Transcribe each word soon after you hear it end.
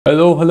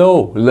Hello,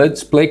 hello,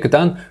 let's play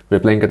Catan. We're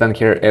playing Catan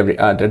here every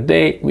other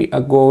day. We are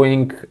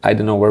going, I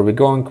don't know where we're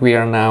going. We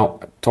are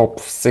now top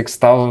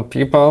 6,000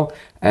 people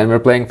and we're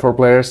playing 4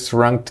 players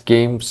ranked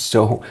games.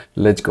 So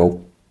let's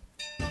go.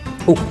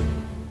 Oh,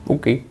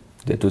 okay,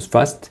 that was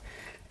fast.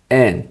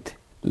 And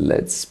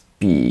let's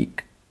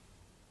pick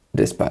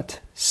this spot.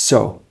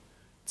 So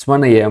it's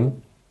 1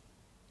 AM.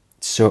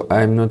 So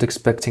I'm not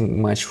expecting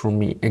much from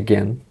me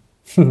again.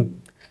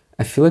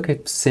 I feel like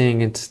I'm saying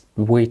it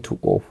way too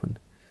often.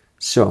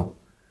 So,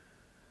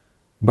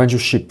 bunch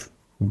of sheep,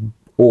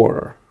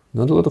 ore,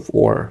 not a lot of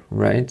ore,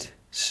 right?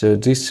 So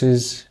this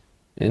is,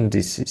 and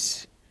this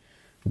is.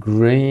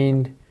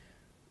 Grain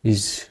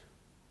is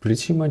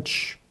pretty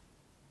much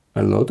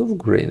a lot of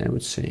grain, I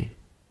would say.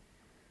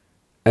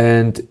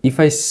 And if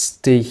I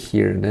stay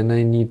here, then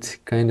I need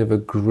kind of a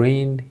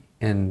grain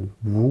and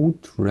wood,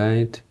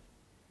 right?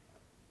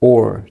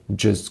 Or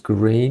just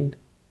grain,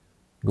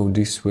 go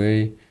this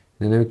way,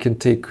 then I can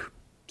take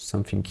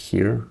something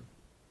here.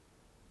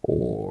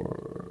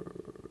 Or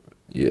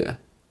yeah,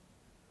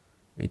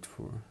 8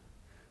 4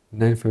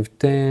 9 5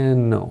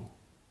 10 no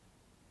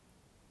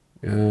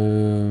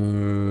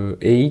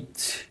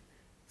 8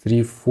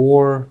 3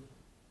 4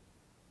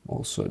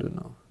 also I don't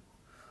know.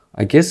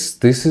 I guess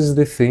this is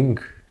the thing,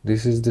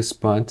 this is the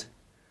spot.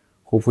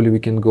 Hopefully we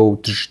can go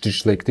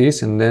tish like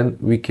this and then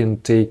we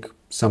can take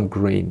some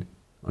grain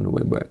on the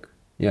way back.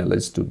 Yeah,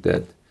 let's do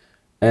that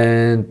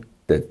and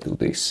let's do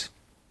this.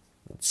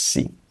 Let's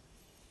see.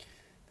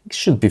 It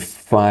should be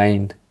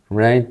fine,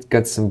 right?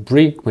 Got some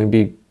brick,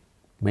 maybe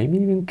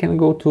we can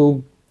go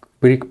to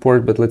brick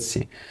port, but let's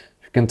see.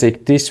 If you can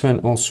take this one,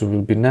 also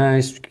will be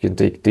nice. You can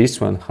take this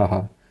one,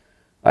 haha.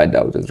 I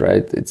doubt it,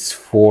 right? It's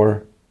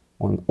 4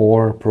 on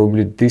ore.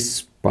 Probably this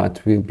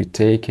spot will be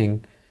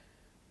taking.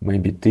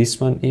 Maybe this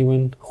one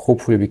even.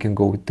 Hopefully we can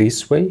go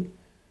this way.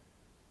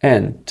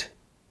 And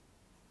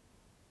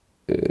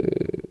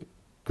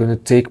gonna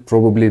take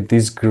probably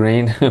this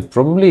grain.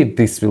 Probably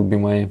this will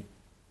be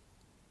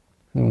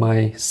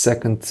my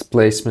second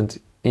placement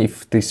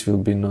if this will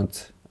be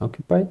not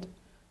occupied.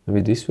 Maybe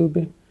this will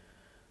be,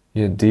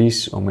 yeah,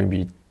 this or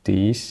maybe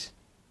this,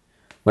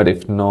 but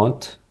if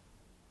not,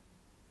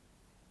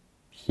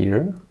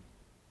 here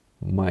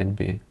might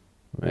be,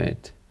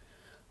 right?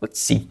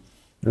 Let's see,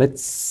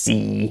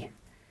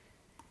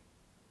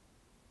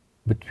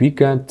 but we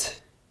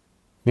got,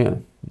 yeah,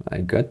 I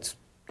got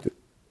the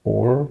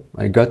ore,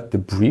 I got the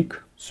brick,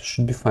 so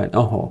should be fine.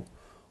 Oh,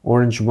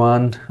 orange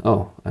one.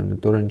 Oh, I'm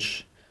not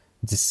orange.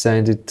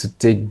 Decided to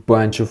take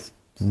bunch of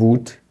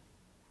wood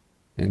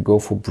and go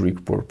for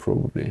brick port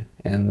probably,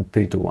 and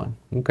 3 to 1.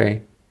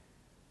 Okay.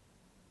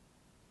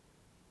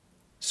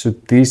 So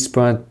this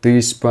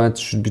spot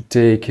should be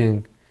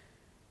taken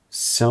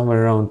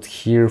somewhere around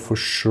here for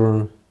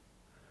sure.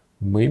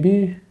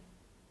 Maybe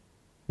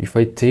if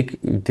I take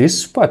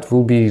this spot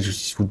would be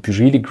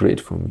really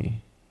great for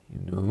me,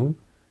 you know.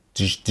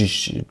 Just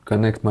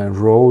connect my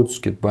roads,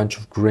 get bunch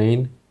of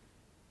grain.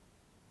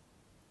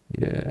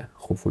 Yeah,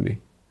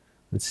 hopefully.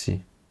 Let's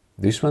see.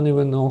 This one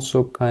even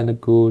also kind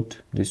of good.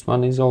 This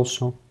one is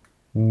also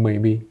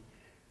maybe.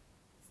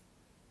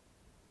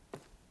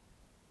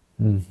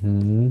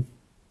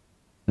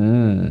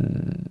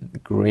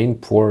 Grain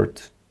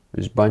port.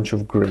 There's a bunch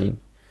of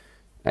grain.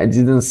 I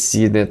didn't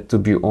see that, to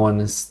be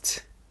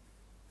honest.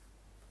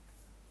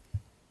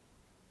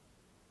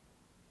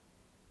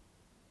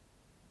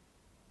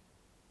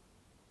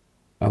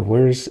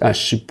 Where's a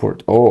ship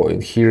port? Oh,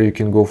 and here you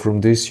can go from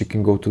this. You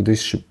can go to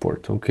this ship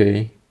port.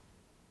 Okay.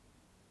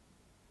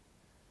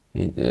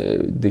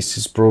 This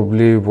is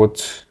probably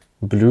what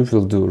blue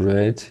will do,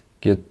 right?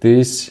 Get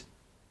this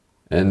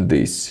and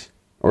this,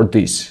 or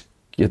this,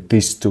 get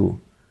these two.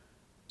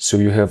 So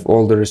you have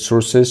all the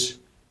resources,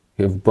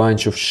 you have a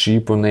bunch of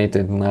sheep on 8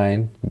 and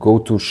 9, go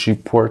to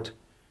ship port.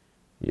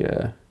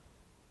 Yeah.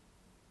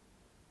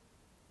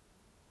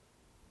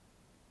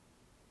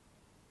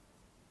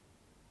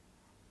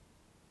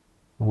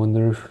 I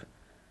wonder if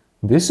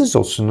this is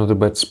also not a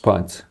bad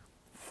spot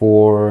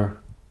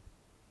for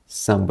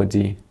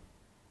somebody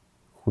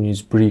who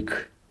needs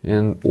brick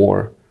and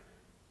ore.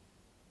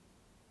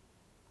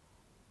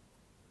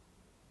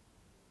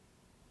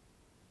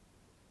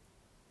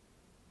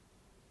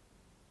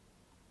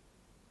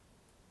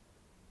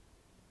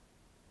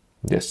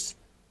 Yes.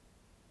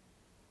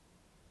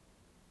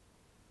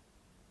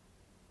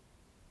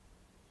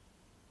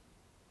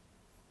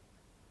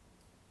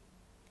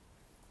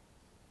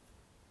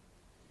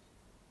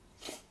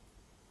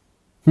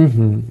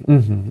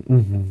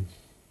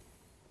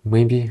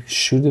 Maybe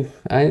should have.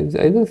 I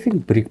don't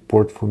think brick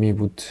port for me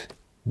would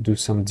do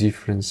some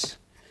difference.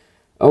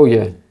 Oh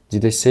yeah,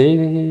 did I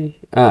say?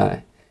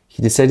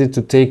 He decided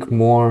to take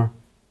more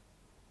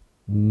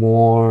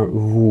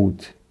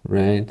wood,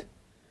 right?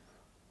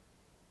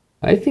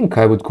 I think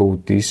I would go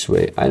this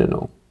way. I don't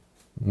know.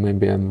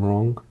 Maybe I'm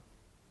wrong.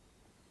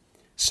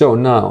 So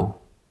now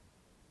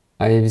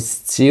I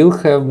still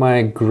have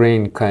my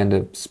grain kind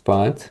of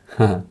spot.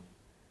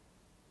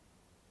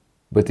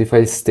 But if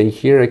I stay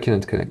here, I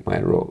cannot connect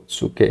my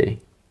roads. Okay.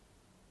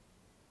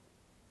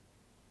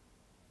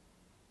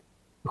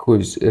 Who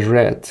is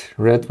red?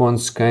 Red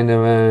wants kind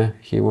of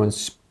he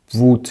wants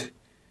wood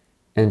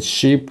and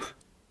sheep.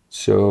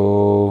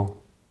 So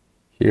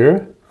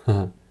here,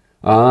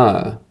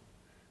 ah,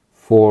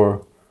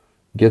 for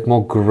get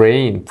more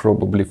grain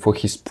probably for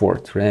his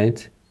port,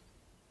 right?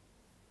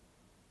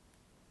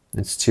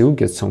 And still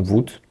get some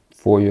wood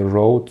for your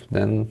road.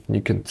 Then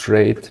you can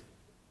trade.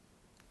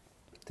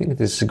 I think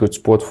this is a good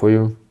spot for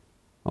you.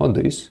 Oh,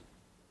 this.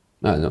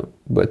 No,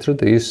 better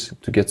this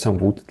to get some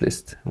wood at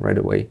least right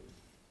away.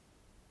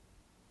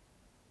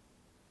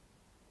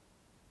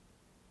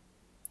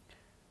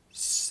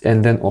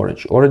 And then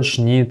orange. Orange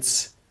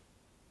needs...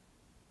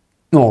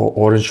 No,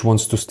 orange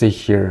wants to stay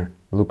here.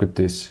 Look at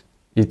this.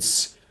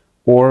 It's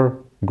ore,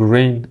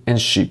 grain, and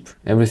sheep.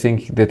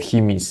 Everything that he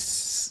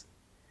misses.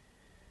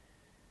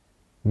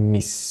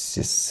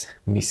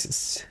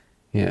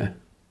 Yeah.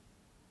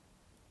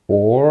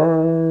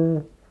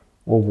 Or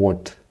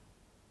what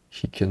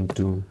he can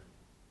do.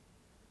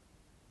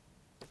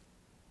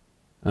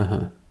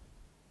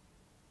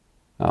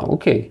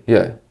 Okay,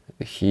 yeah.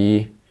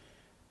 He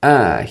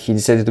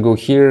decided to go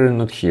here,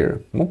 not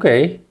here.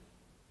 Okay.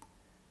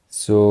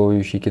 So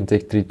he can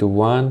take 3 to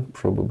 1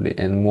 probably,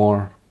 and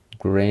more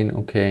grain.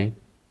 Okay,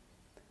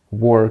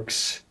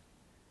 works.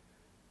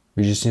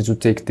 We just need to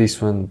take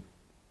this one.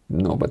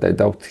 No, but I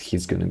doubt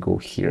he's gonna go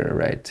here,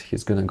 right?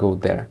 He's gonna go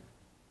there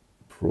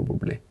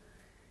probably.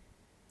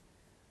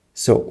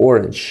 So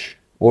orange.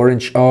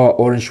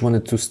 Orange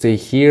wanted to stay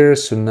here,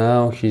 so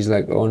now he's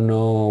like, oh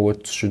no,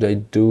 what should I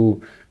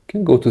do?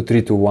 Can go to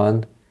 3 to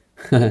 1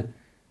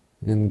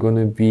 and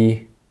gonna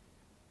be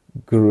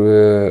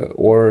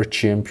ore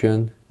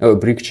champion,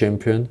 brick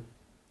champion.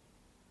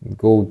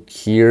 Go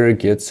here,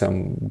 get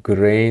some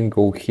grain.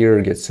 Go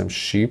here, get some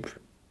sheep.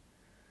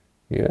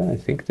 Yeah, I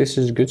think this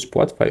is a good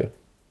spot for you.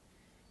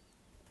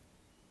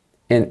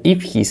 And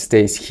if he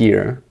stays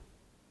here,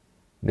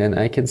 then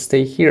I can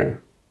stay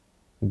here,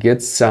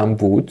 get some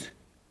wood,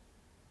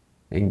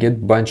 and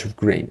get bunch of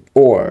grain.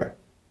 Or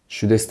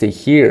should I stay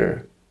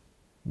here,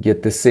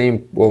 get the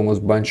same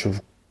almost bunch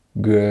of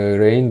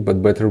grain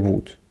but better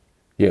wood?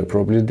 Yeah,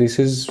 probably this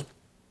is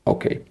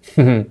okay.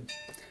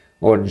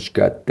 Orange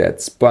got that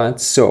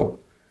spot. So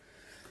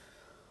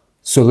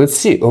let's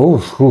see.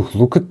 Oh,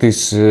 look at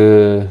this.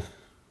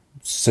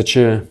 Such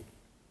an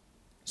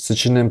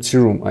empty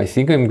room. I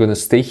think I'm gonna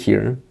stay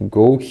here,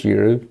 go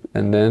here,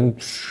 and then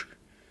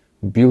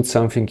build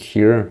something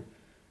here.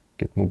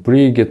 Get more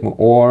brick, get more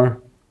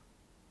ore.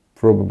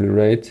 Probably,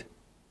 right?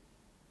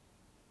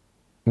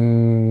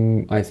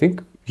 I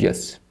think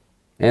yes.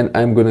 And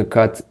I'm gonna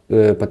cut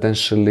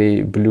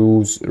potentially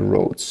blues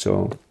roads,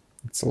 so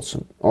it's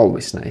also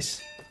always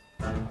nice.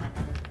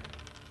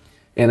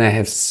 And I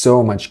have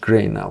so much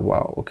grain now.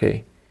 Wow.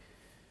 Okay.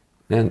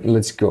 And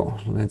let's go.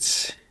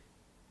 Let's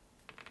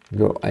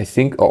go. I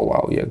think. Oh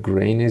wow. Yeah.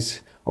 Grain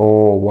is.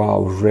 Oh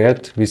wow.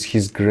 Red with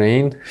his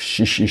grain.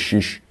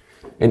 Shish.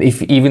 And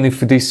even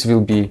if this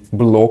will be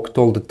blocked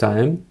all the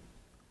time,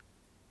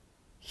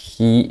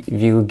 he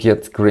will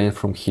get grain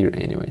from here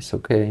anyways.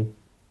 Okay.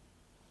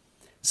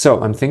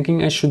 So I'm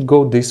thinking I should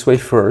go this way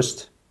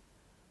first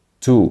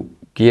to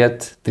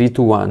get 3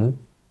 to 1,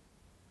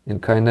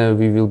 and kind of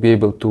we will be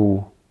able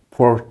to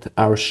port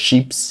our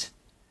ships,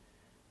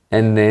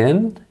 and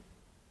then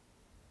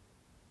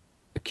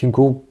I can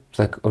go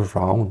like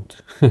around.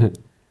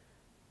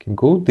 Can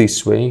go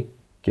this way,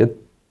 get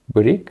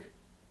brick,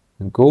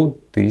 and go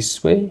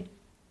this way,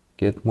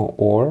 get more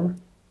ore.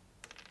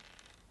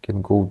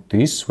 Can go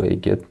this way,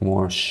 get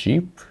more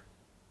sheep.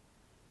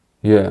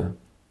 Yeah,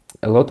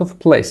 a lot of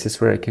places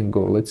where I can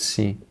go. Let's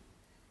see.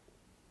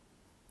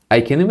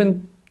 I can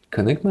even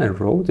connect my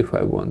road if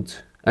I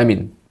want. I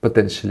mean,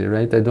 potentially,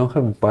 right? I don't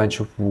have a bunch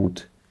of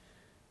wood.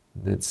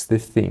 That's the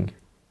thing.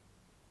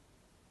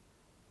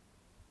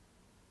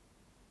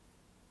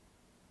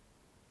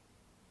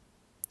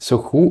 So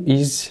who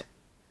is...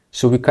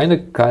 So we kind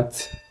of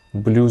cut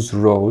Blue's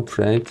road,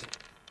 right?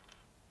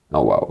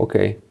 Oh wow,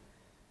 okay.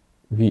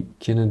 We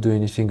cannot do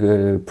anything.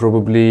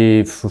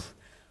 Probably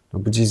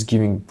nobody's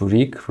giving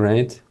brick,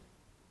 right?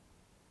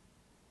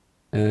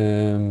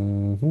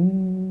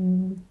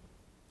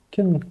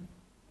 Can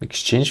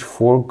exchange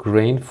 4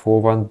 grain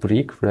for 1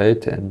 brick,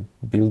 right? And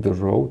build a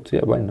road.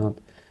 Yeah, why not?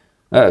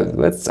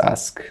 Let's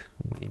ask.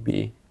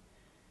 Maybe,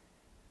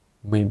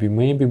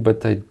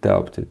 but I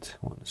doubt it,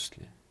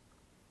 honestly.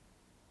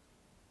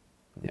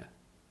 Yeah.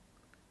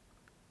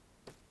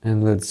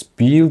 And let's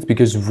build,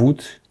 because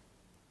wood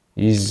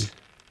is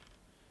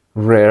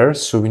rare,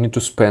 so we need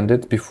to spend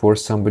it before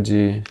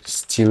somebody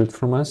steals it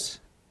from us.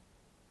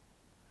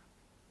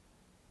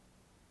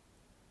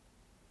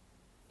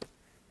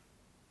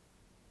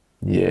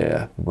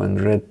 Yeah, when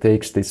red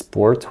takes this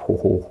port,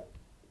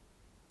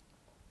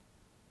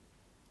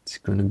 it's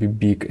gonna be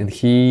big. And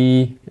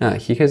he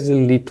has a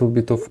little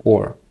bit of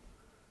ore.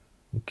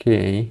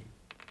 Okay.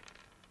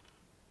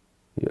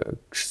 Yeah,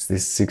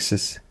 these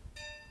 6s.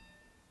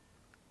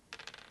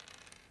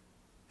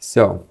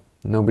 So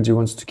nobody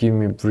wants to give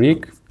me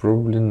brick.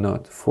 Probably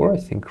not. 4, I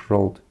think,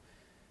 rolled.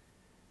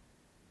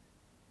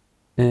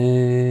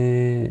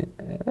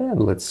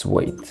 Let's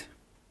wait.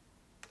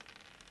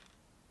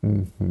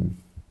 And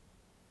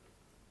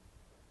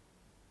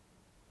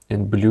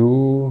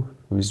blue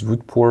with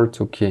wood port,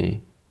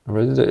 okay.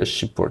 Already the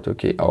ship port,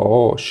 okay.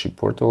 Oh, ship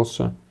port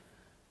also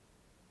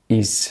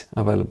is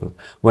available.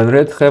 When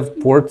red have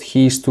port,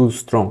 he is too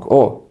strong.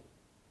 Oh,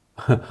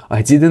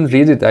 I didn't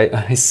read it.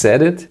 I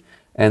said it,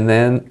 and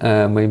then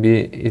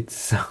maybe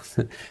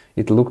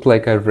it looked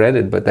like I read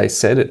it, but I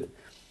said it.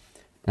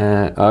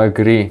 I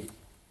agree.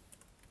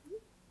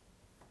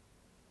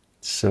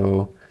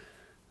 So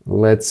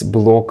let's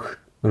block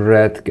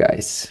red,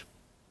 guys.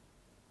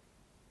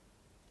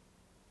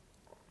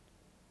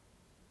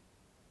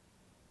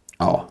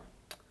 Oh,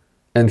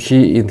 and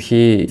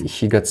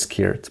he got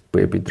scared.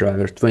 Baby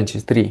driver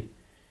 23.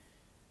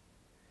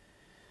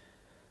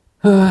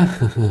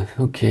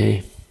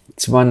 Okay,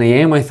 it's 1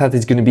 a.m. I thought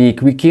it's gonna be a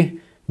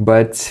quickie,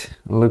 but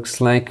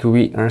looks like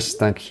we are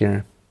stuck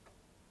here.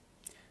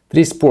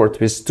 3 sport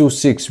with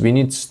 2-6. We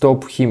need to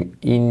stop him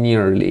in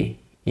nearly.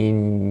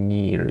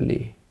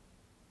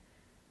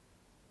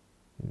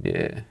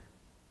 Yeah.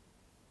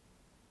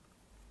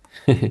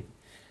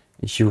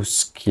 You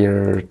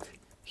scared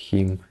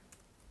him.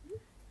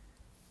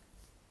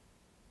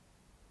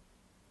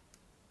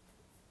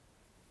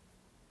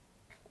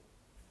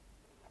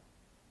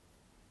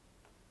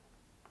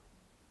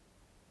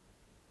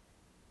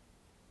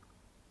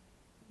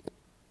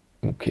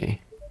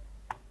 Okay.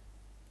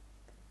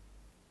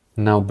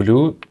 Now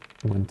blue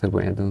went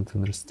away. I don't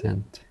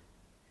understand.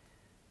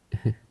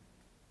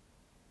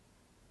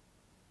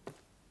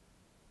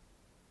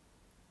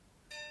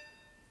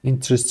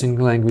 Interesting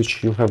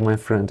language you have, my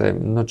friend.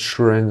 I'm not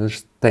sure I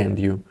understand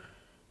you.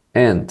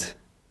 And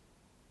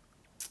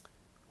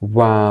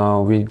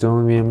wow, we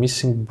are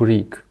missing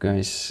brick,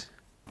 guys.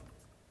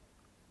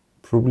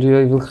 Probably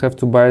I will have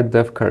to buy a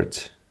dev card.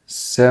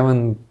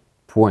 7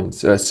 points,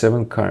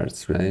 7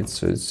 cards, right?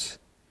 So it's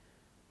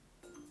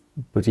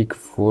brick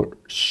for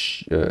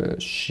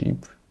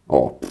sheep.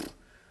 Oh,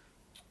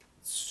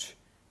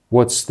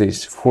 what's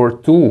this? For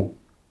 2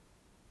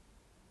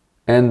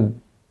 and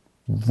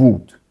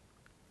wood.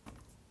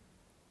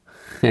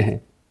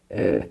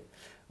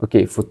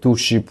 Okay, for 2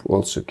 sheep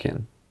also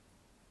can.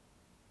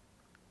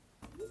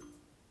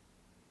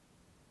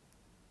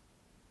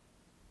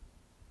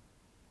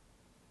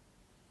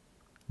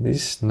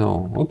 This,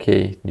 no.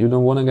 Okay, you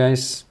don't wanna,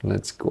 guys?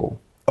 Let's go.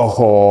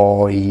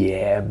 Oh,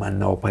 yeah,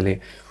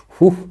 Monopoly.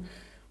 Whew.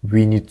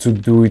 We need to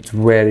do it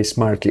very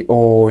smartly.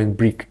 Oh, and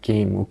brick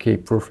game. Okay,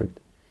 perfect.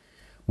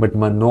 But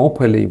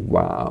Monopoly,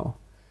 wow.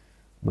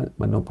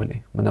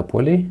 Monopoly.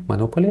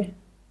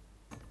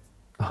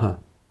 Uh-huh.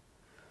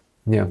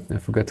 Yeah, I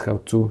forgot how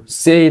to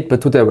say it,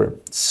 but whatever.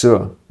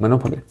 So,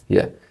 Monopoly,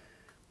 yeah.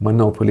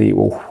 Monopoly,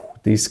 oh,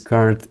 this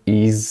card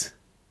is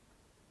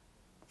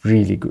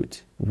really good.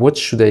 What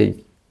should I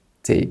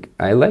take?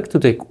 I like to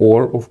take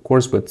ore, of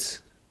course,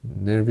 but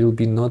there will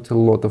be not a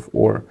lot of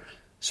ore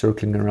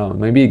circling around.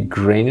 Maybe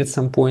grain at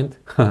some point,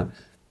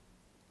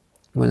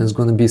 when it's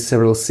gonna be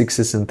several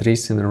 6s and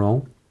 3s in a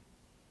row.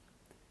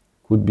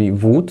 Could be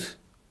wood,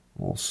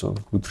 also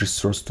good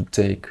resource to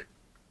take.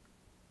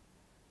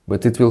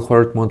 But it will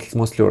hurt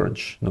mostly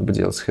orange.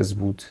 Nobody else has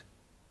wood.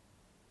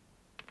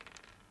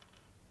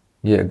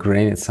 Yeah,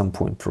 grain at some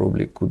point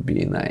probably could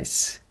be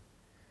nice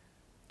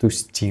to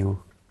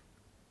steal.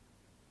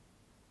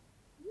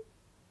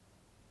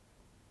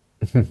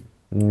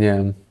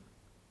 Yeah.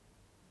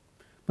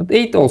 But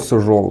 8 also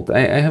rolled.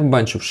 I have a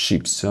bunch of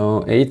sheep,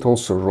 so 8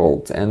 also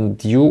rolled.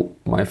 And you,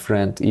 my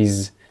friend,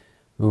 is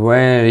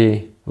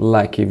very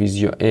lucky with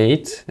your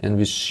 8 and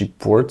with sheep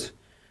port.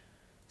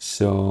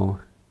 So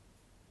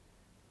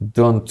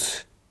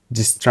don't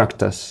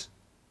distract us.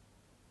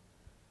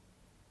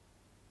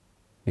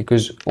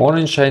 Because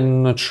orange,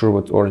 I'm not sure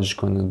what orange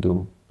gonna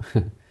do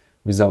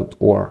without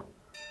ore.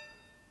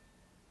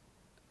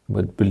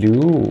 But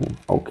blue,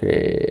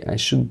 okay, I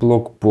should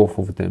block both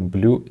of them,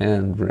 blue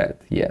and red,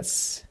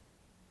 yes.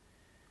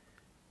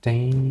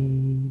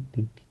 And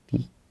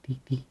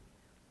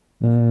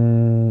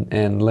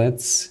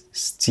let's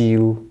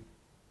steal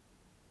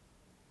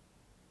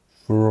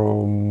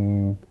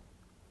from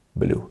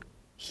blue.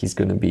 He's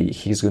gonna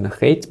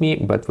hate me,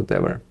 but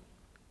whatever.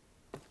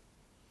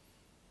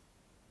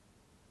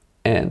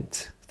 And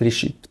 3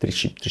 sheep, 3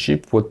 sheep, 3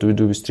 sheep. What do we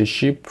do with 3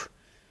 sheep?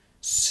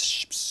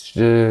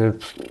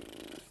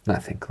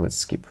 Nothing, let's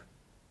skip.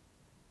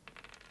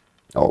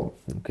 Oh,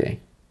 okay.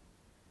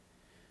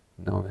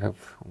 Now we have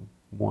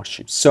more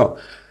sheep. So,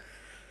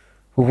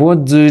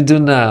 what do we do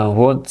now?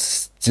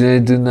 What do I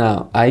do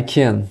now? I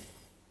can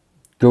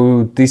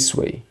go this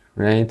way,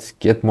 right?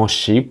 Get more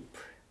sheep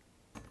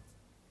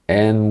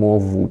and more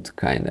wood,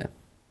 kinda.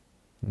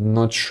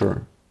 Not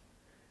sure.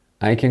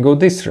 I can go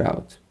this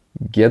route.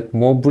 Get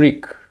more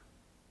brick.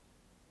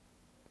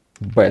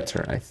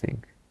 Better, I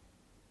think.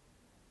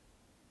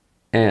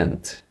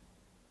 And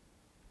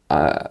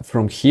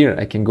from here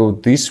I can go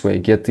this way,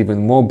 get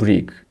even more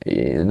brick,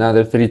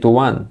 another 3 to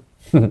 1.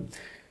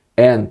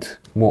 And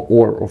more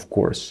ore, of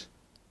course.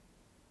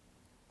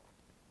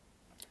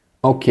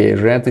 Okay,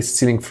 red is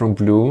stealing from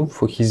blue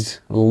for his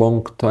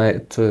long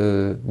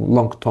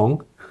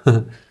tongue.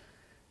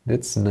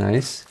 That's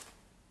nice.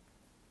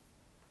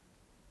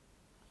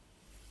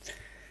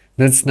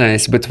 That's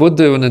nice, but what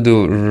do I want to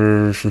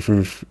do?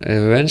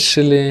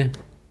 Eventually,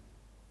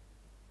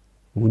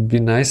 would be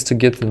nice to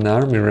get an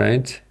army,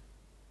 right?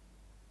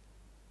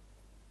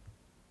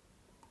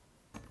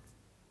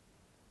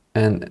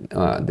 And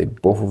they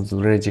both of them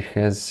already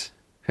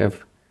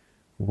have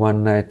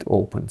one knight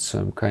open, so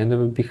I'm kind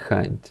of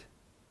behind.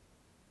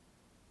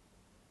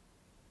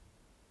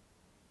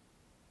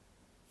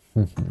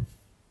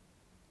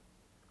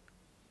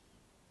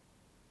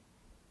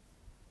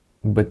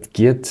 But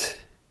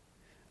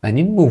I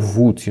need more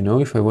wood, you know,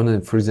 if I want to,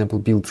 for example,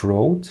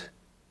 build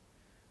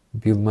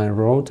my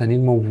road, I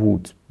need more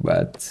wood,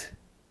 but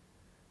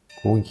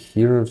going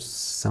here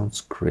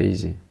sounds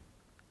crazy.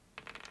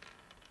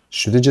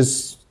 Should I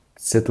just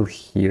settle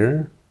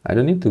here? I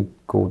don't need to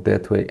go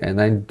that way, and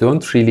I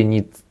don't really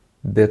need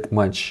that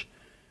much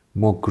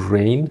more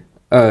grain.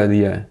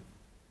 Yeah.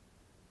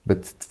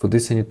 But for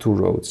this I need 2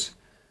 roads.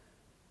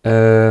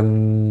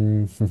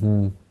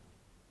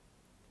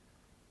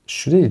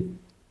 Should I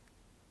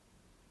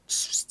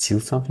steal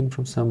something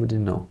from somebody?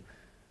 No.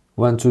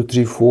 1, 2,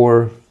 3,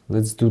 4.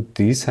 Let's do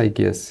this, I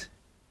guess.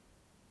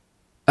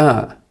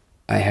 I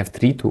have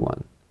 3 to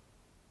 1.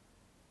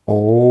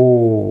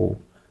 Oh,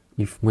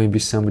 if maybe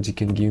somebody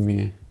can give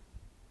me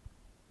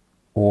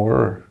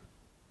or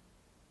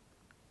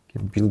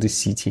can build a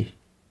city.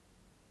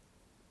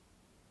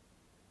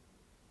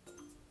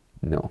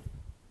 No.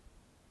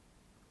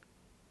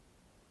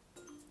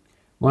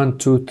 1,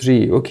 2,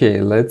 3. Okay,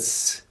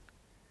 let's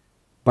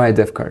buy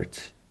dev card.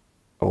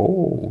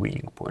 Oh,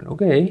 winning point.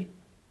 Okay.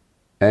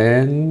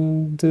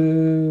 And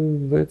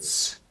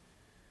let's,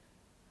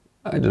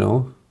 I don't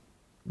know,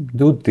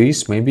 do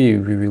this. Maybe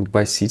we will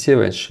buy city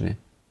eventually.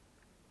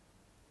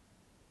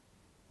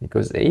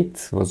 Because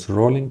 8 was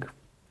rolling.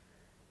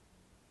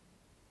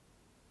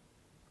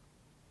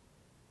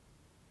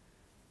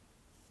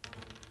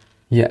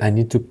 Yeah, I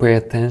need to pay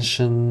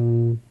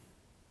attention.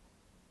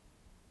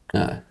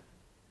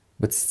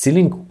 But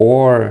stealing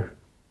or,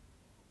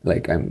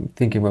 like, I'm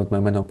thinking about my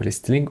monopoly,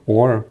 stealing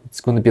or, it's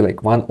gonna be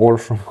like 1 ore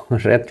from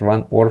red,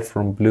 1 ore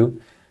from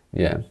blue.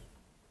 Yeah,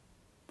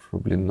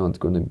 probably not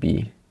gonna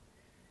be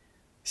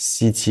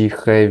city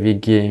heavy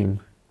game.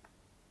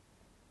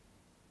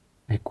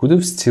 I could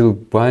have still a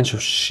bunch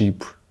of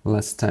sheep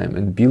last time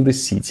and build a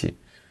city.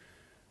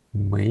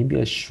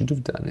 Maybe I should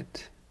have done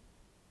it.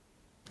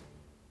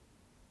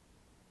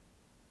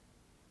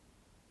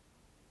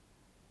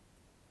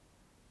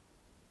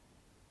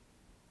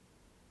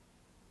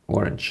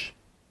 Orange.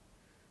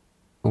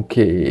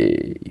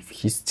 Okay, if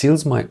he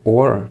steals my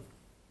ore,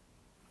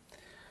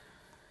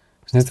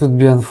 that would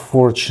be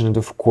unfortunate,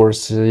 of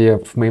course. Yeah,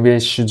 maybe I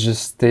should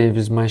just stay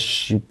with my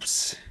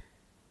ships.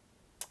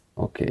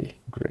 Okay,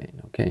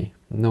 grain, okay,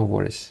 no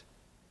worries.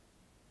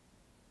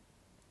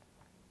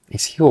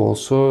 Is he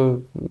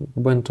also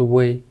went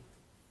away?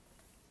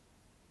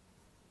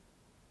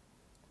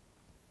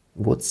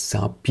 What's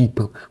up,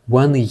 people?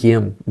 1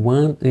 AM,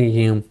 1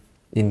 AM,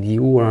 and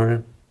you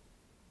are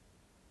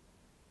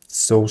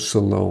so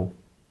slow.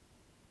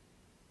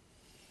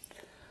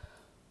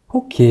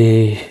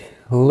 Okay,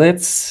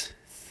 let's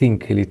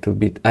think a little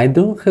bit. I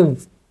don't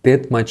have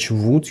that much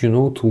wood, you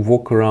know, to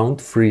walk around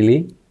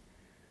freely.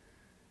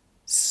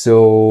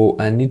 So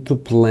I need to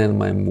plan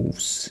my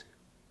moves.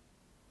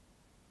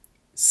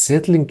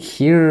 Settling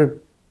here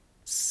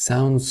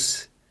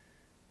sounds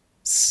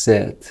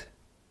sad.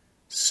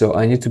 So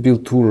I need to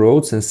build 2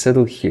 roads and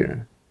settle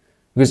here.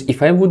 Because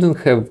if I wouldn't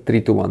have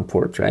 3 to 1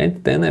 port,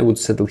 right, then I would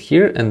settle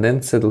here and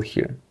then settle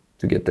here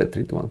to get that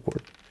 3 to 1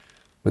 port.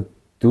 But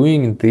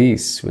doing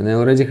this when I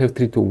already have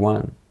 3 to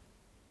 1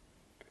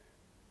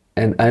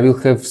 and I will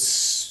have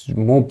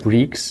more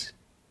bricks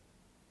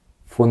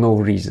for no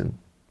reason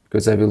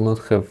because I will not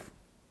have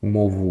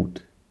more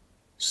wood.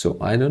 So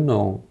I don't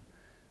know.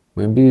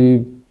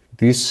 Maybe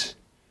this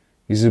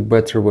is a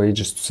better way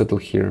just to settle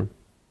here.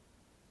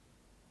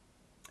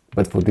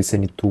 But for this I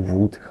need 2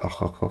 wood. Ha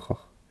ha ha ha.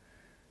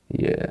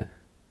 Yeah.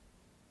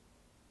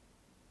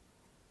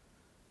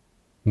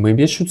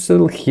 Maybe I should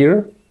settle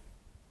here.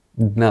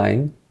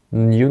 9,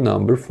 new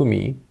number for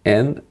me.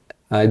 And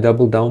I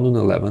double down on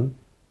 11.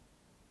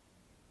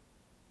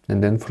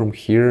 And then from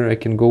here I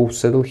can go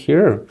settle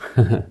here.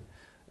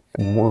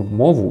 more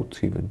wood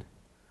even.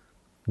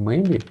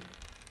 Maybe.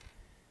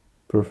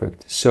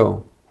 Perfect.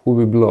 So, who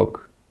we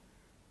block?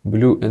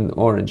 Blue and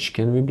orange.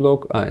 Can we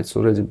block? It's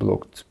already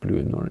blocked, blue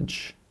and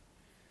orange.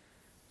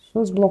 So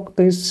let's block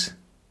this.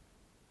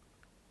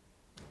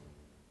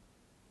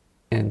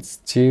 And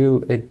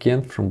steal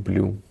again from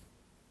blue.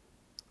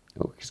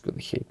 Oh, he's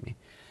gonna hate me.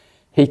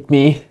 Hate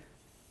me.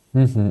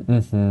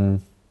 Yeah,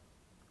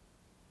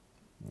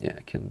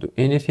 I can do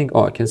anything.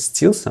 Oh, I can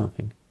steal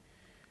something.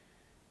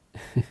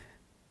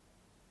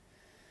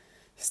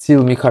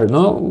 Steal me hard.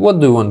 No, what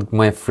do you want,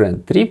 my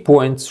friend? 3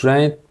 points,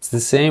 right? It's the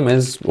same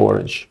as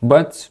orange.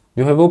 But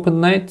you have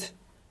open knight.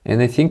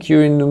 And I think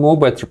you're in a more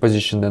better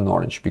position than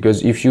orange,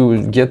 because if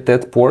you get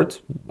that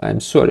port, I'm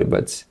sorry,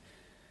 but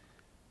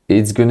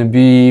it's gonna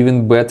be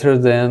even better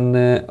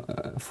than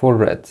for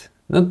red.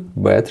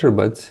 Not better,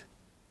 but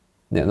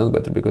yeah, not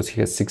better, because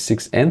he has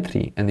 6-6 and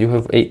 3, and you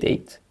have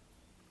 8-8.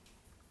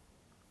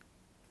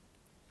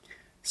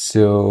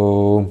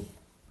 So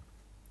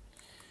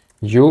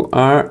you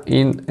are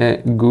in a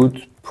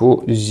good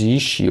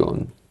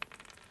position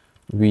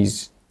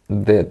with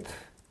that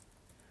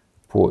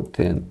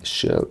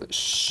potential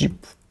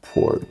ship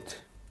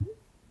port.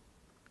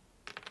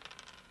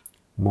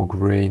 More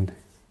grain.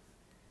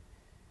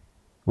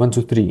 1,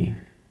 2, 3.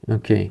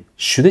 Okay.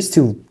 Should I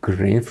steal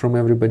grain from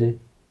everybody?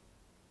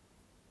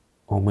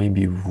 Or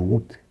maybe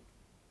wood?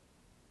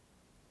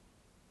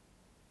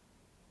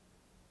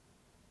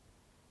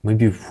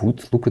 Maybe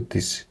wood? Look at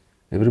this.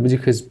 Everybody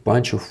has a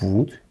bunch of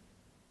wood.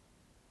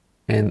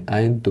 And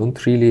I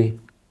don't really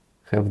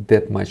have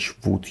that much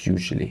wood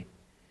usually.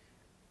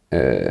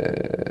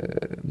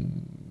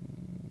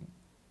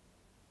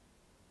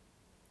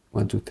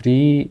 1, 2,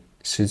 3.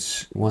 So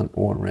it's 1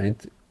 ore,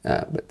 right?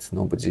 But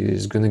nobody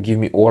is gonna give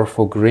me ore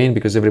for grain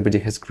because everybody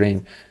has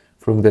grain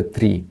from that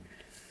tree.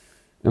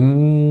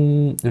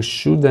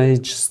 Should I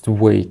just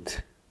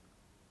wait?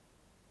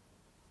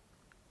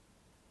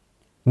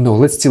 No,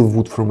 let's steal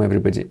wood from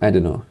everybody. I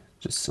don't know.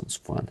 Just sounds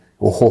fun.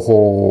 Oh ho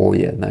ho,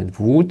 yeah, 9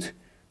 wood.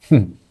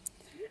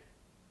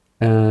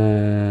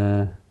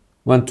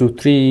 1, 2,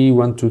 3,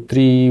 1, 2,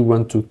 3,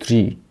 1, 2,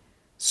 3.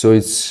 So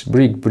it's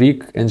brick,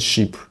 brick, and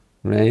sheep,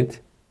 right?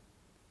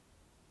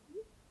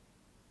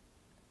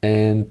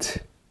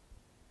 And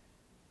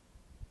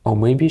or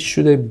maybe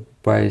should I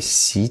buy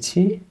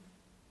city?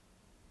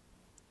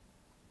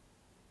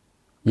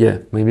 Yeah,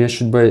 maybe I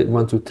should buy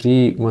 1, 2,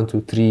 3, 1,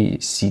 2, 3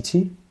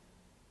 city.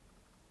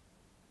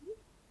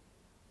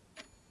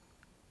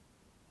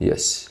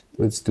 Yes,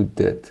 let's do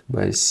that.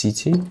 Buy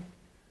city.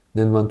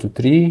 Then 1, 2,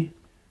 3.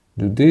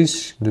 Do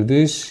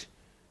this,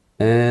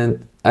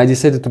 and I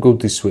decided to go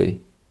this way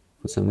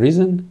for some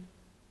reason.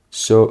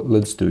 So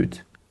let's do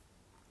it.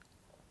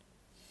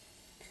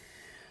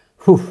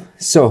 Whew.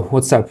 So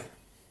what's up?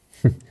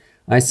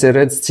 I said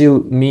red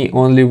steal me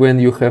only when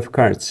you have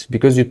cards,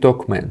 because you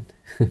talk, man.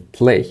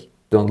 Play.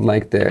 Don't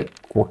like the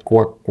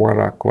qua.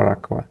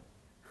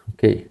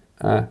 Okay,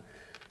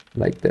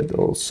 like that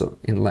also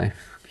in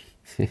life.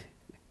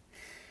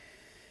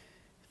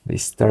 They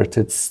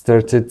started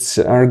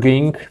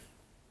arguing,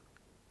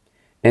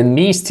 and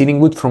me stealing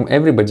wood from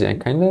everybody, I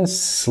kind of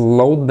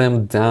slowed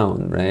them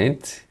down,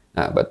 right?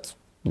 But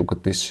look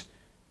at this,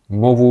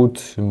 more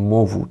wood,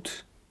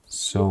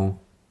 so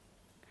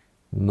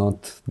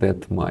not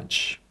that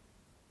much.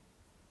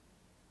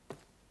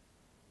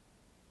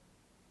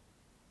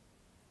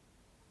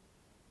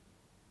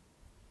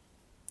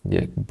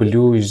 Yeah,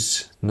 blue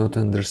is not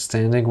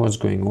understanding what's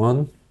going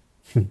on.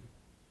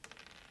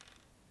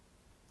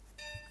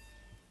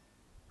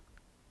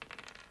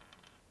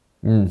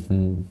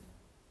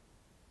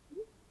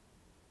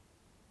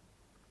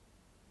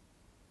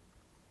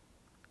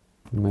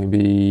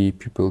 Maybe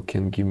people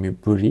can give me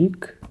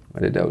brick,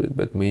 but I doubt it,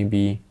 but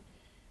maybe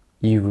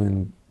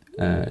even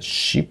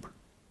sheep.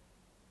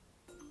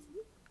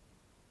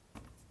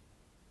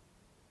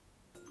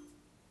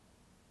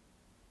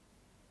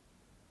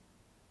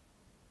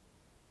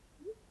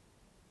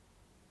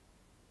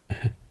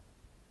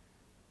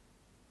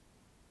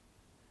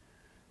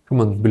 Come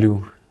on,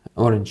 blue,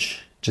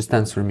 orange, just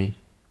answer me.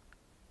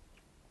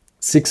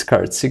 6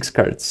 cards,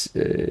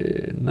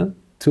 not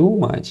too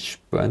much,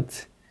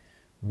 but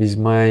with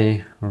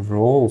my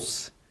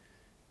rolls,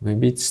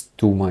 maybe it's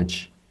too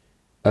much.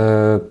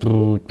 1,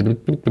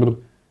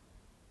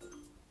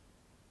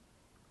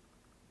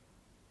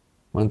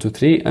 2,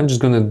 3. I'm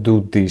just gonna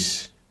do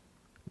this.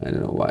 I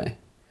don't know why.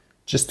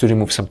 Just to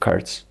remove some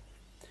cards.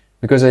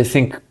 Because I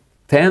think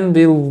 10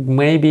 will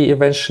maybe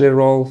eventually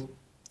roll.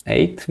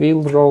 8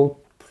 will roll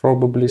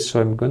probably, so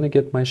I'm gonna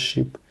get my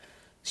sheep.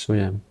 So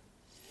yeah.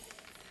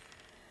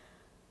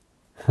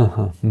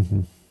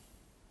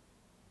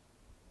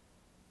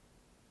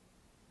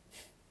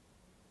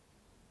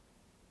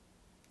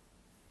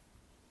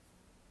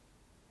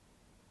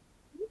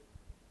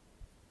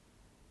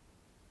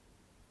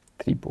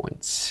 3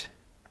 points.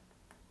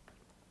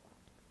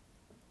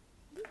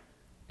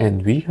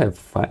 And we have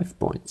 5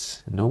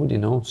 points. Nobody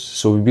knows.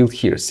 So we build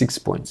here 6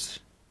 points.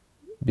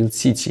 Build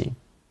city.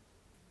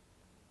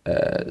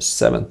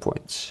 7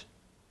 points.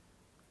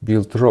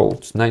 Build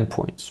roads, 9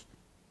 points.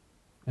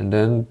 And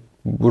then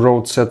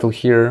road settle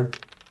here,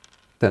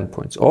 10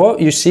 points. Oh,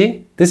 you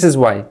see? This is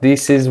why.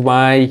 This is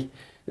why.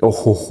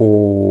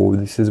 Oh,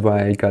 this is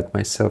why I got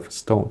myself a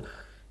stone.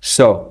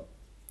 So,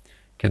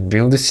 can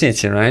build a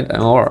city, right?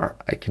 Or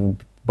I can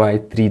buy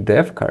 3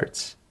 dev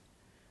cards,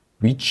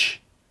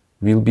 which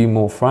will be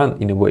more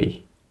fun in a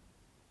way,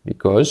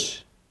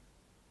 because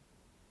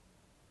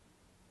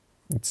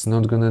it's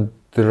not gonna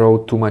draw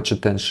too much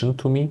attention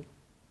to me,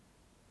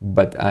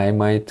 but I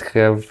might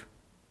have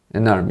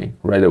an army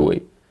right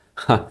away.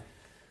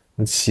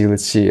 Let's see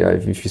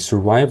if we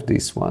survive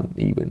this one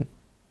even.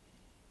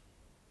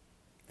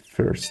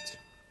 first.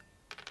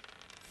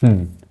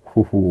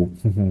 Hoo hoo.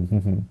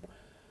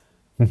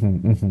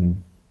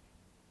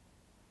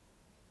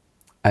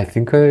 I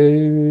think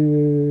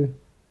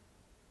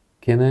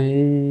can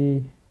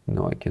I?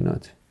 No, I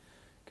cannot.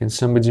 Can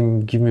somebody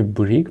give me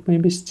brick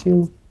maybe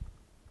still?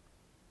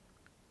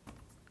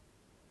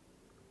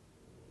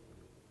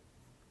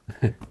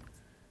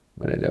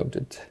 But I doubt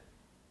it.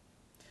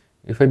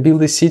 If I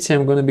build a city,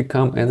 I'm gonna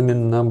become enemy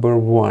number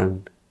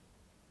 1.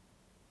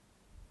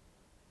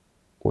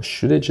 Or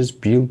should I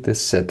just build the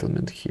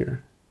settlement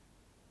here?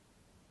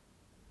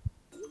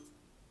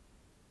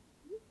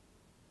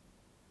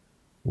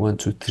 One,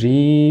 two,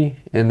 three,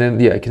 and then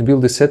yeah, I can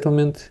build a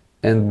settlement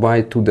and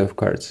buy 2 dev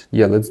cards.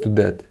 Yeah, let's do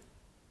that.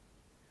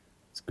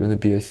 It's gonna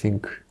be, I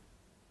think,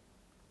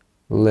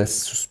 less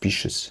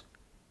suspicious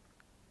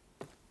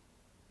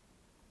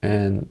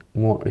and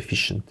more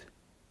efficient,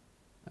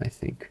 I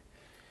think.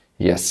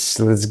 Yes,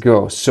 let's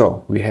go.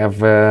 So we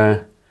have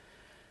a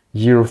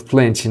year of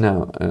plenty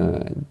now.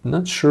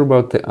 Not sure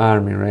about the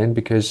army, right?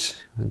 Because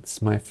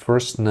it's my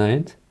first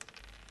night.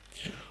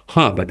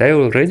 But I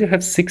already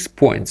have 6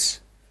 points.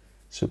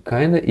 So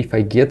kinda if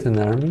I get an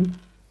army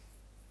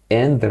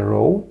and the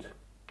road,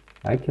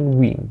 I can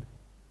win.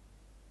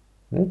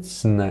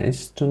 That's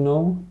nice to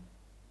know.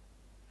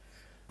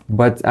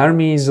 But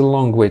army is a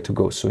long way to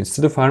go. So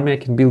instead of army, I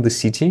can build a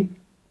city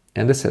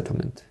and a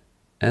settlement.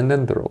 And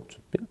then the road.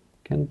 Yeah,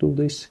 can do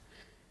this.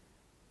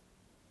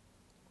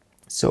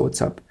 So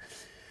what's up?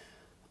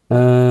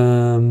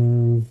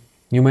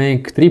 You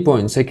make 3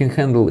 points, I can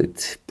handle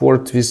it.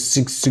 Port with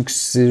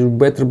 6/6,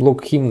 better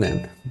block him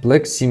then.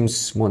 Black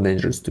seems more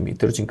dangerous to me,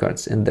 13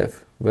 cards and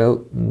death.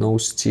 Well, no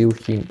steal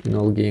him in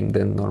all game,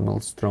 then normal,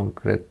 strong,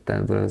 red,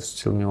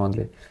 steal me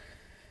only.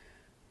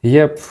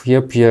 Yep,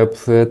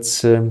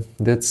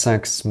 that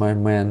sucks, my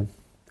man.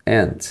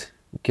 And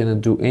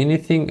cannot do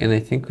anything, and I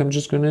think I'm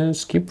just gonna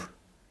skip.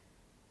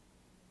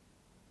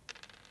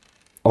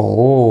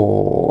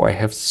 Oh, I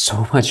have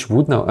so much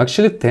wood now.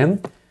 Actually,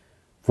 10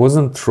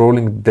 wasn't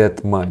rolling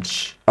that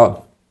much.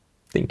 Oh,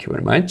 thank you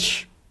very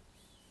much.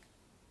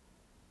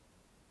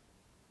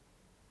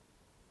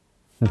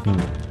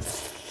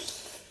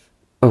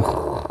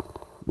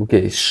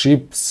 Okay,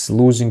 ships,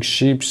 losing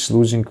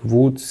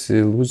wood,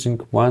 losing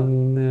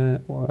 1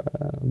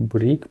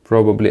 brick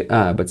probably.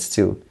 But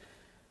still,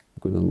 I'm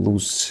gonna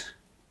lose.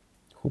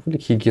 Hopefully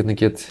he gonna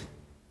get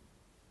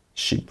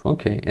ship.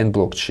 Okay, and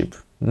blocked ship.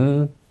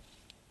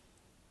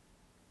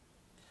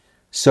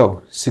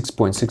 So 6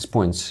 points, 6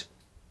 points.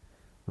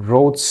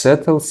 Road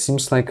settle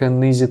seems like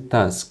an easy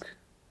task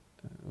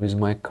with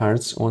my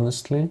cards,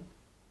 honestly.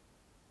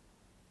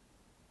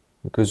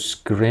 Because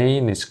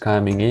grain is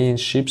coming in,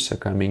 ships are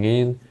coming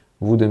in,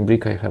 wooden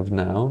brick I have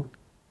now.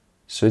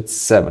 So it's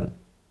 7.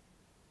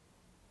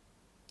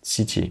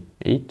 City,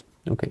 8.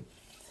 Okay.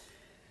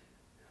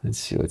 Let's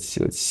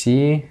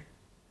see.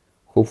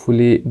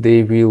 Hopefully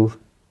they will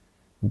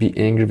be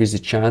angry with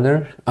each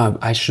other.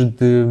 I should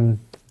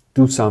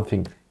do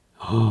something.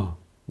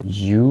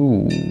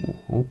 You.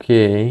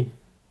 Okay.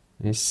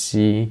 I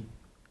see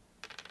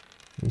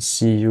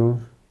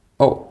you.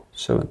 Oh,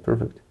 7,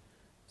 perfect.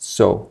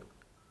 So,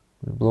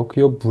 block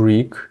your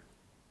brick.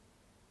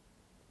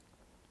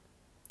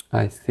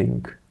 I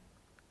think.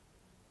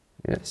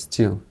 Yeah,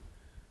 still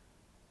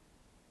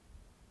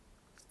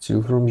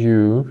from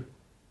you.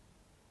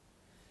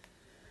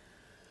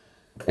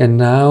 And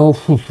now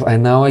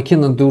I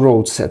cannot do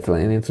road settle.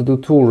 I need to do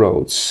 2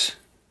 roads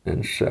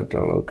and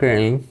settle.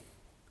 Okay.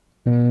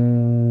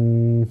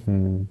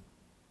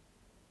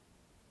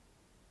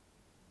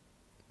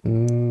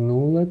 No,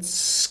 let's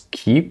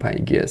skip, I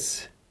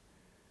guess.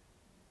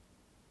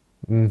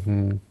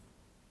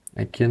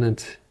 I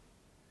cannot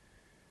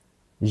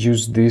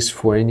use this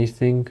for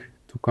anything.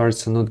 2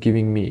 cards are not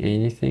giving me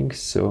anything,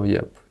 so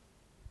yep.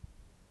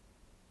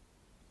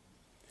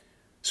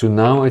 So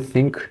now I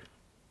think,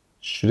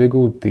 should I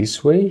go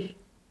this way?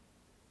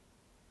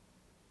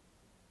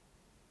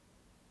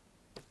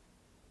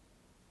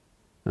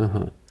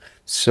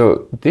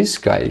 So this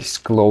guy is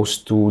close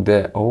to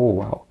the, oh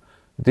wow,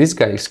 this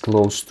guy is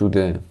close to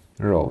the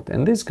road,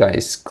 and this guy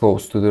is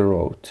close to the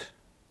road.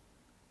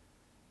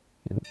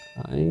 And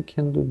I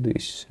can do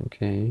this,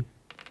 okay.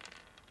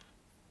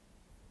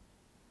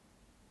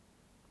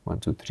 1,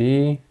 2,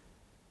 3.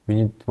 We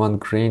need 1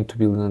 grain to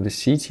build another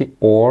city,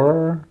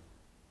 or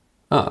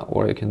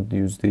I can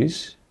use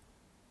this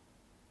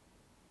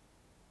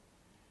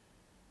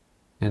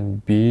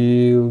and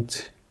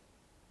build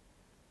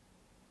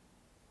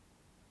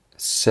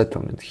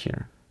settlement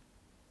here.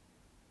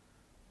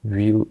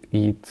 Will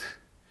it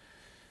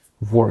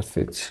worth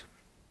it?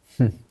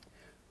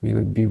 Will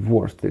it be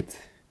worth it?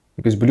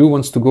 Because blue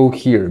wants to go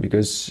here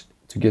because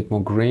to get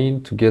more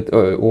grain, to get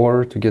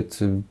or to get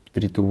 3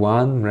 to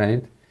 1,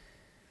 right?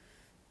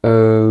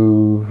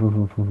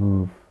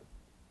 And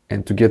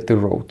to get the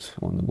road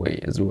on the way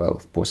as well,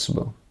 if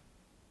possible.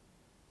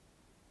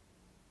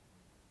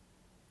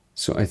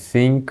 So I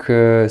think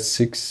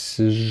 6.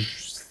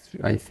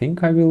 I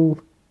think I will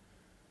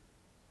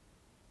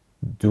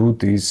do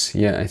this.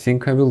 Yeah, I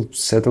think I will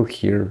settle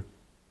here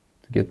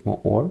to get more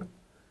ore.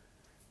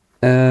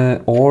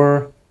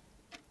 Or,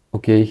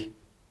 okay.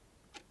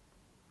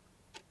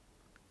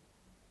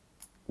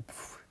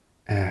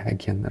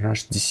 Again,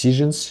 rush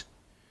decisions.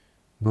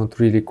 Not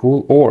really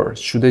cool. Or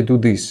should I do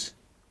this?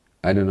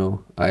 I don't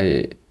know.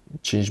 I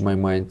changed my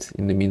mind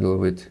in the middle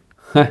of it.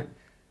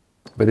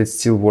 But it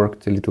still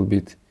worked a little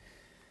bit.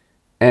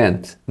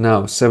 And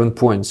now 7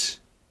 points.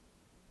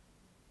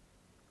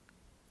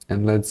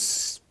 And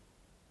let's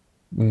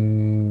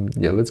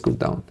go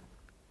down.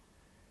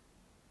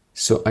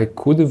 So I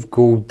could have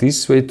go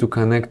this way to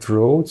connect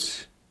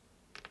roads.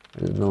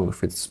 I don't know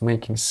if it's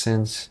making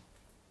sense.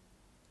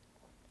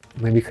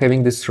 Maybe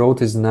having this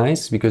road is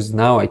nice because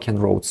now I can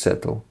road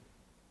settle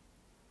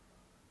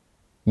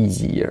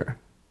easier.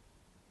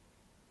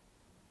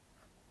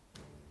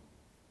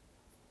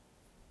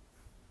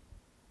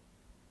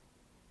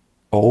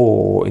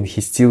 Oh, and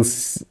he steal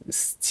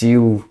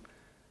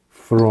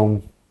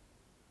from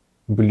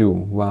blue.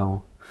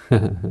 Wow.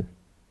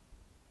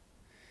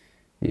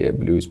 Yeah,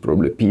 blue is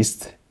probably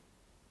pissed.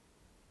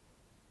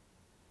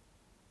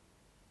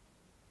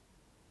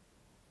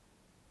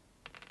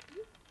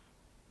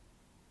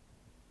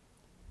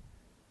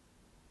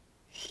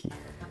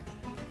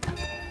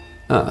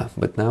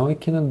 But now I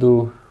cannot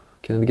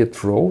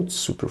get roads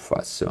super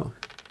fast, so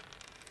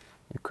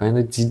you kind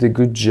of did a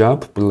good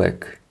job,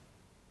 black.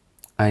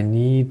 I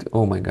need,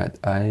 oh my god,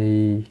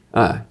 I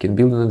can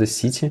build another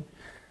city.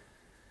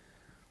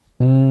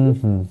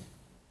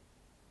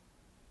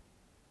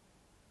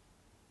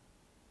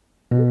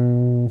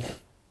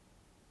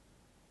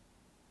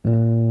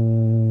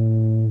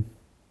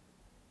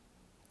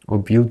 Or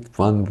build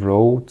one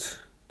road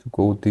to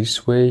go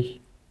this way.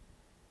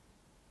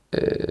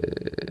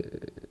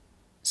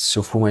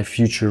 So for my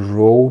future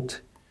road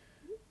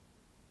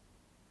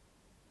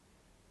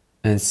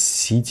and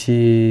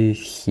city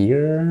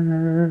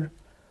here.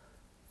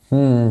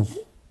 I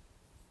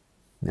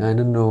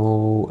don't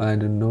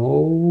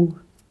know.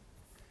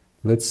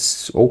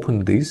 Let's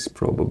open this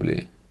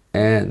probably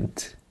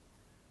and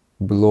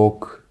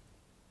block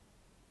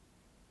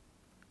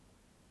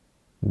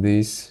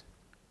this.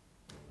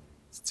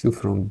 Still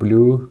from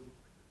blue,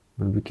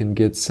 but we can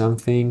get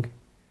something.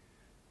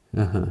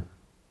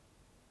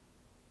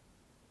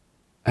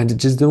 I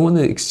just don't want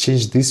to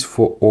exchange this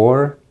for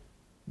ore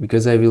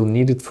because I will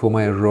need it for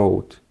my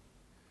road.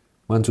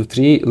 1, 2,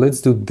 3.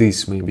 Let's do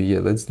this maybe. Yeah,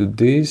 let's do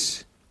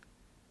this.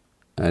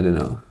 I don't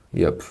know.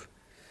 Yep.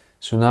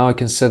 So now I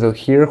can settle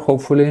here,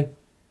 hopefully,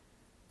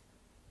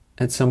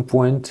 at some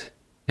point.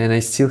 And I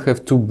still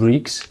have 2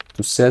 bricks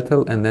to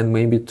settle, and then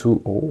maybe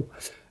to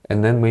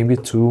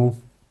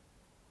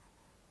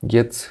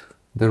get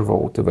the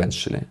road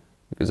eventually,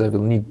 because I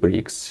will need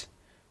bricks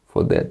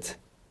for that.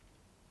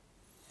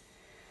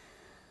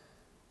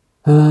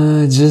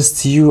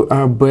 Just you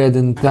are bad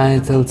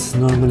entitled.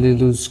 Normally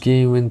lose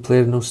game when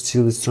player no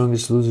steal the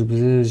strongest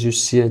loser. As you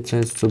see, I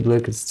tried to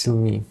black, it's still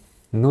me.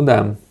 No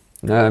damn.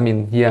 I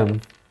mean, yeah.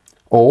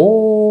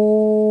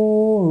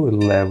 Oh,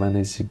 11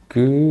 is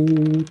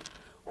good.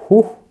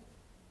 Whew.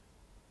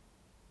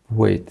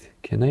 Wait,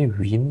 can I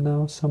win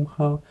now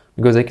somehow?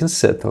 Because I can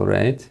settle,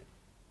 right?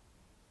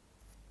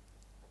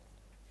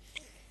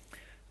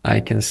 I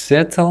can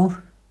settle,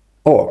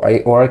 or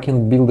I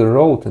can build a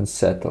road and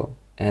settle,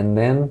 and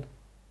then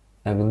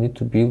I will need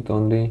to build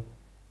only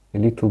a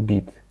little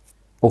bit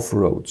of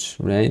roads,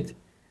 right?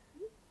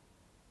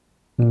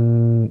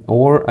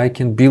 Or I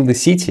can build a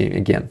city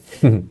again.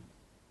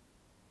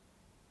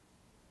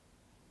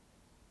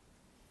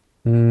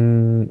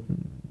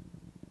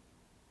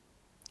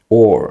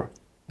 Or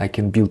I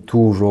can build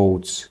 2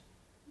 roads.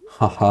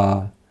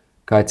 Haha,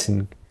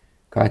 cutting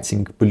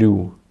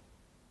blue.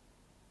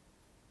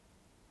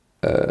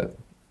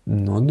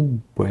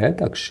 Not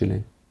bad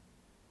actually.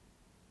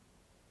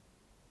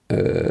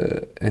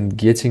 And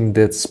getting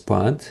that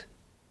spot.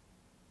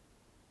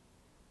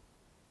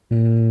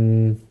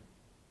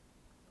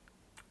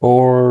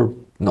 Or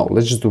no,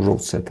 let's just do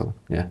road settle.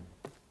 Yeah,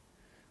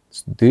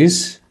 let's do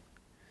this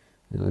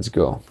and let's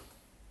go.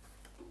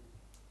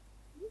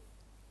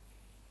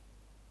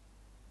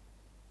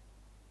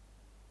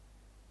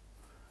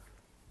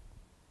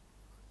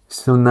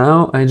 So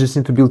now I just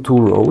need to build 2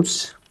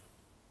 roads.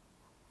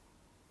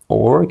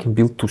 Or I can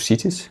build 2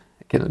 cities.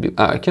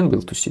 I can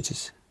build 2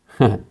 cities.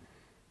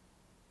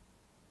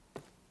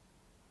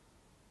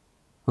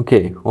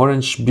 Okay,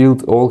 Orange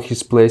built all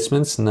his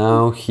placements.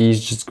 Now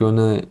he's just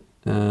gonna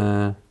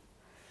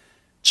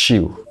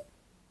chill,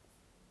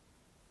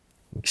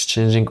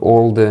 exchanging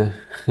all the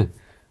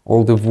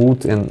all the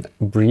wood and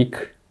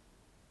brick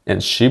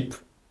and ship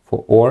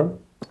for ore.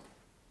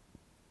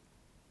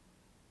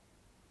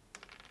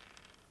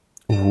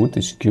 Wood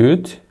is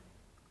good.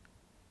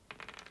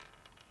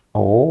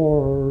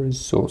 Ore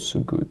is also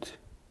good.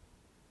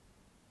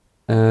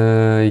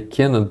 I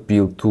cannot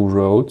build 2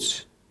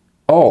 roads.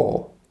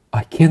 Oh,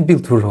 I can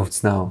build 2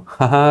 roads now.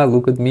 Haha,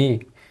 look at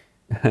me.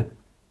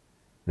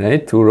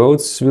 Right, 2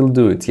 roads will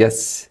do it,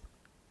 yes.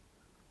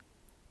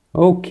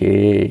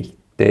 Okay,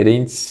 10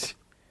 inch.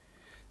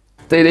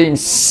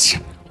 Tadins.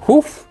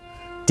 Woof.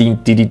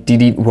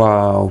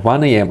 Wow,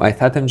 1 a.m. I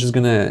thought I'm just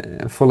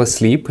gonna fall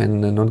asleep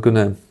and not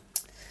gonna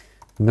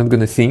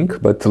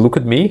think, but look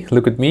at me,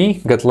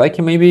 got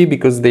lucky maybe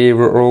because they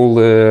were all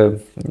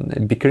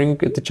bickering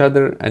at each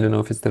other. I don't know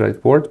if it's the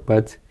right word,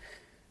 but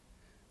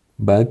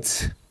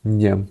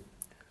yeah.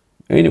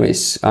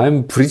 Anyways,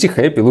 I'm pretty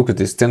happy. Look at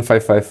this, 10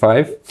 5 5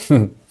 5.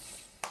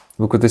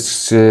 Look at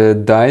this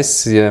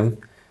dice. Yeah, I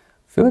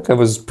feel like I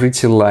was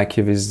pretty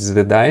lucky with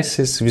the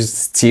dice, with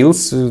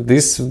steals.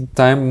 This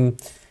time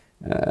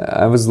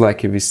I was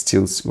lucky with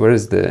steals. Where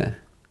is the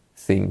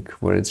thing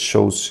where it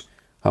shows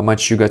how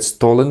much you got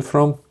stolen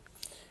from?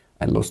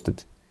 I lost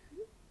it.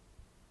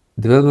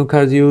 Development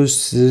card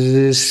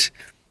use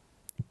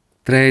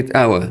trade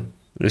hour.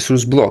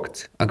 Resource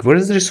blocked. Where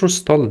is the resource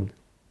stolen?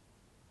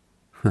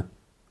 Huh.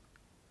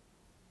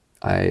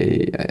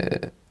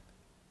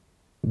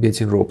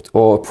 Getting robbed.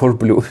 Oh, poor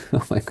blue.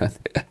 Oh my god.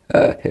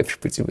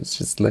 Everybody was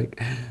just like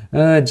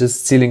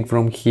just stealing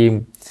from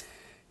him.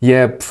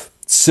 Yep.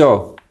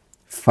 So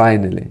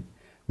finally,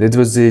 that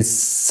was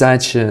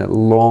such a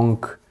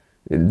long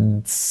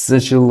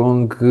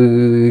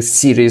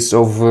series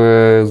of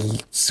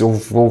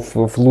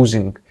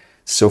losing.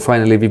 So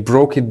finally we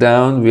broke it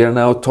down. We are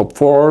now top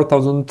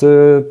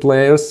 4,000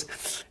 players,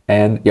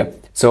 and yeah.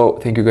 So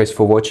thank you guys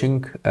for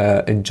watching.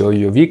 Enjoy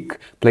your week,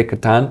 play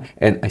Catan,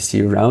 and I see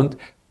you around.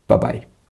 Bye bye.